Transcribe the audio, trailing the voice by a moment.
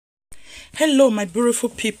Hello, my beautiful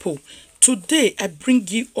people. Today, I bring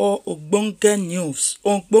you all Ogbonge news.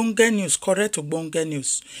 Correct Ogbonge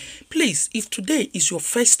news. Please, if today is your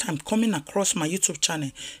first time coming across my YouTube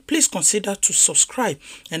channel, please consider to subscribe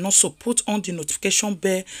and also put on the notification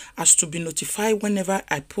bell as to be notified whenever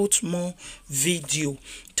I put more video.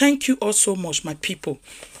 Thank you all so much, my people.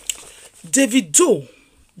 Davido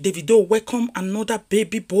welcome another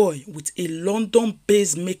baby boy with a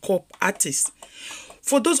London-based makeup artist.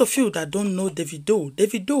 For those of you that don't know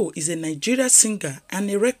Davido is a Nigerian singer and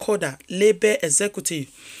a recorder, label executive.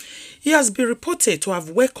 He has been reported to have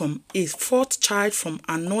welcomed a fourth child from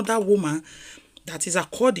another woman, that is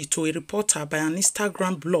according to a reporter by an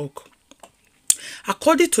Instagram blog.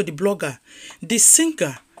 According to the blogger, the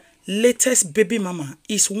singer latest baby mama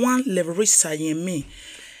is one Larissa Yemi,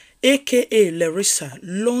 aka Larissa,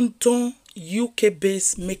 London,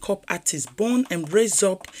 UK-based makeup artist born and raised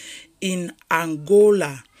up in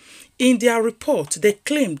Angola. In their report, they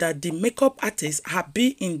claim that the makeup artist had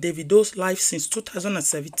been in Davido's life since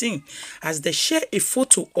 2017, as they share a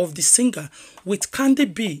photo of the singer with Candy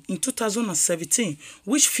B in 2017,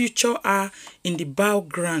 which feature her in the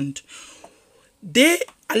background. They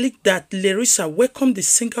alleged that Larissa welcomed the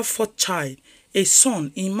singer's fourth child, a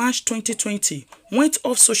son, in March 2020, went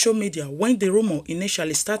off social media when the rumor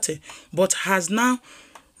initially started, but has now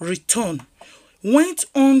returned. Went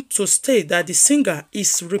on to state that the singer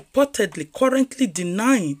is reportedly currently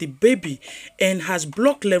denying the baby and has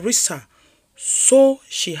blocked Larissa, so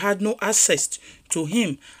she had no access to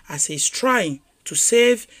him as he is trying to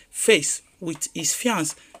save face with his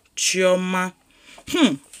fiancée Chioma.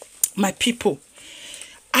 My people,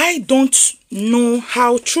 I don't know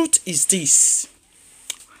how truth is this.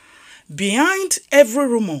 Behind every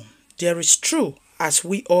rumor, there is truth, as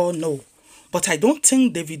we all know. But I don't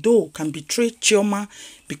think Davido can betray Chioma,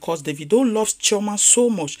 because Davido loves Chioma so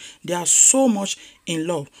much. They are so much in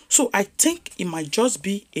love. So I think it might just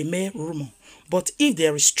be a mere rumor. But if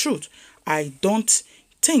there is truth, I don't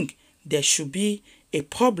think there should be a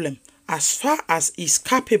problem as far as he's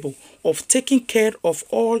capable of taking care of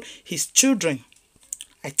all his children.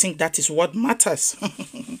 I think that is what matters.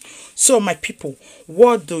 So my people,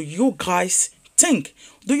 what do you guys think?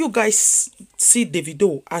 Do you guys see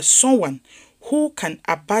Davido as someone who can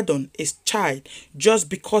abandon his child just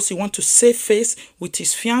because he wants to save face with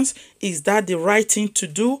his fiancé? Is that the right thing to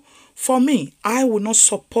do? For me, I will not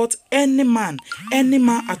support any man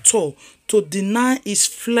at all, to deny his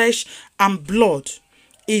flesh and blood.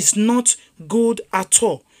 Is not good at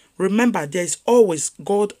all. Remember, there is always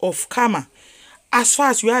God of karma. As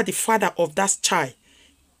far as you are the father of that child,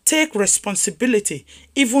 take responsibility,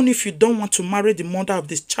 even if you don't want to marry the mother of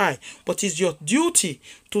this child, but it's your duty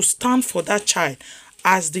to stand for that child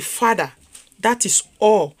as the father. That is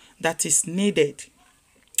all that is needed.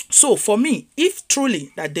 So for me, if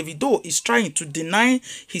truly that Davido is trying to deny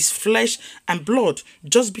his flesh and blood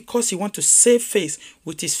just because he wants to save face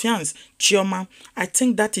with his fiancée Chioma, I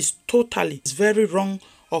think that is totally very wrong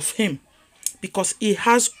of him. Because he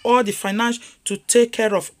has all the finance to take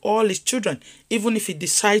care of all his children. Even if he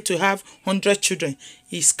decides to have 100 children,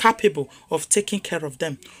 he is capable of taking care of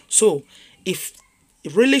them. So, if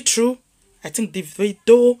really true, I think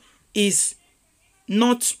Davido is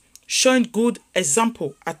not showing good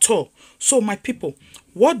example at all. So, my people,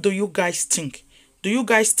 what do you guys think? Do you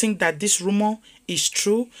guys think that this rumor is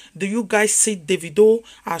true? Do you guys see Davido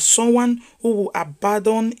as someone who will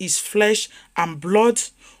abandon his flesh and blood?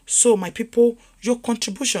 So, my people, your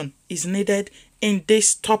contribution is needed in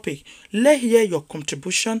this topic. Let's hear your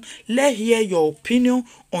contribution. Let's hear your opinion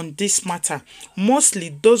on this matter. Mostly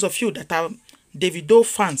those of you that are Davido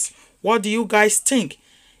fans, what do you guys think?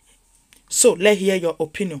 So let's hear your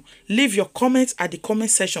opinion. Leave your comments at the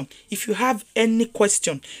comment section. If you have any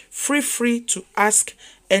question, feel free to ask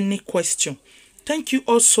any question. Thank you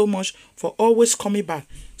all so much for always coming back.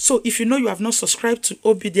 So if you know you have not subscribed to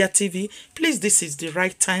Obidia TV, please, this is the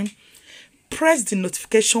right time. Press the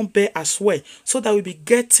notification bell as well, so that we'll be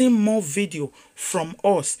getting more video from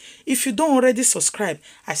us. If you don't already subscribe,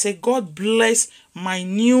 I say God bless my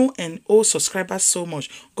new and old subscribers so much.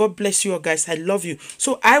 God bless you all, guys. I love you.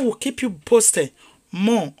 So I will keep you posted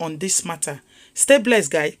more on this matter. Stay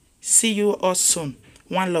blessed, guys. See you all soon.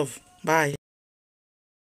 One love. Bye.